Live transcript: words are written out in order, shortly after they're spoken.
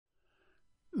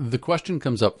The question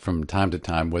comes up from time to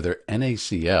time whether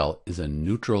NaCl is a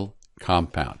neutral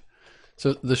compound.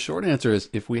 So the short answer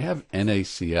is if we have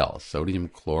NaCl, sodium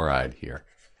chloride here,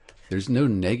 there's no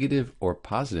negative or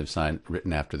positive sign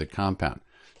written after the compound.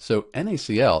 So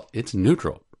NaCl, it's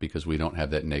neutral because we don't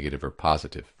have that negative or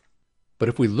positive. But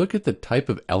if we look at the type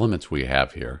of elements we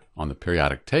have here on the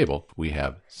periodic table, we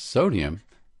have sodium,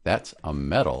 that's a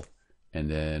metal, and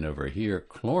then over here,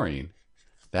 chlorine,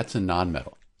 that's a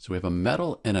nonmetal. So we have a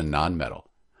metal and a nonmetal.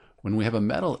 When we have a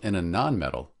metal and a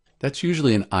nonmetal, that's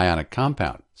usually an ionic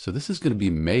compound. So this is going to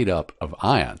be made up of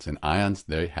ions, and ions,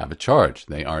 they have a charge.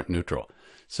 They aren't neutral.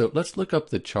 So let's look up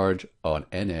the charge on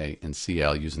Na and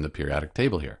Cl using the periodic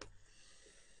table here.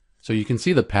 So you can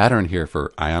see the pattern here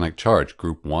for ionic charge.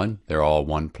 Group 1, they're all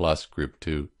 1 plus. Group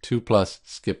 2, 2 plus.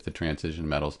 Skip the transition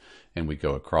metals, and we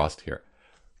go across here.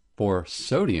 For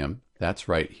sodium, that's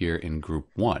right here in group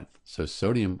 1. So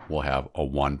sodium will have a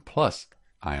 1 plus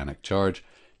ionic charge,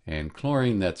 and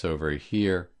chlorine, that's over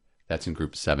here, that's in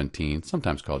group 17,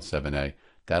 sometimes called 7A,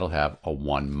 that'll have a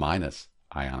 1 minus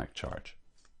ionic charge.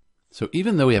 So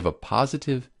even though we have a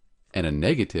positive and a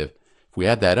negative, if we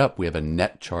add that up, we have a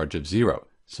net charge of 0.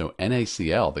 So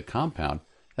NaCl, the compound,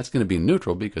 that's going to be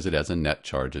neutral because it has a net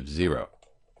charge of 0.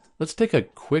 Let's take a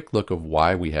quick look of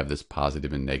why we have this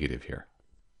positive and negative here.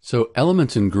 So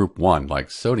elements in group 1, like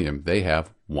sodium, they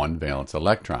have 1 valence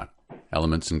electron.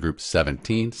 Elements in group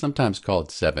 17, sometimes called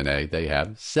 7A, they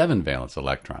have 7 valence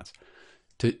electrons.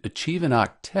 To achieve an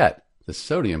octet, the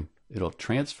sodium, it'll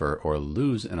transfer or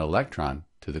lose an electron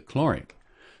to the chlorine.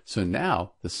 So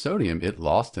now the sodium, it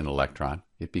lost an electron,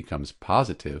 it becomes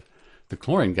positive. The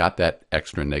chlorine got that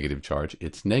extra negative charge,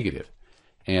 it's negative.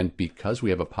 And because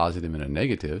we have a positive and a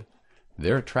negative,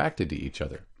 they're attracted to each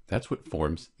other. That's what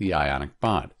forms the ionic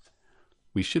bond.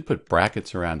 We should put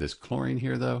brackets around this chlorine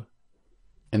here though.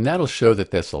 And that'll show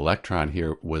that this electron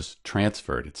here was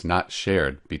transferred. It's not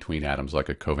shared between atoms like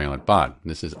a covalent bond.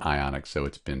 This is ionic, so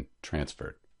it's been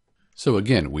transferred. So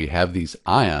again, we have these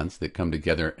ions that come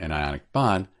together in an ionic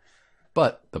bond,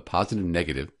 but the positive and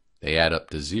negative, they add up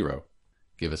to 0,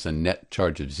 give us a net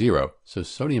charge of 0. So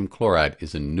sodium chloride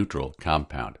is a neutral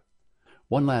compound.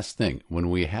 One last thing, when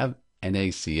we have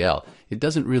NaCl, it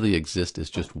doesn't really exist as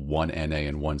just one Na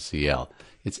and one Cl.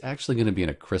 It's actually going to be in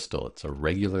a crystal. It's a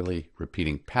regularly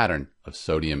repeating pattern of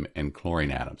sodium and chlorine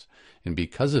atoms. And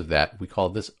because of that, we call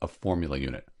this a formula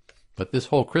unit. But this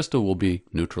whole crystal will be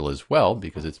neutral as well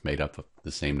because it's made up of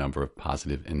the same number of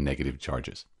positive and negative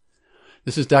charges.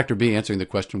 This is Dr. B answering the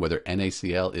question whether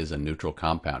NaCl is a neutral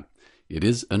compound. It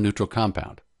is a neutral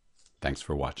compound. Thanks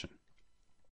for watching.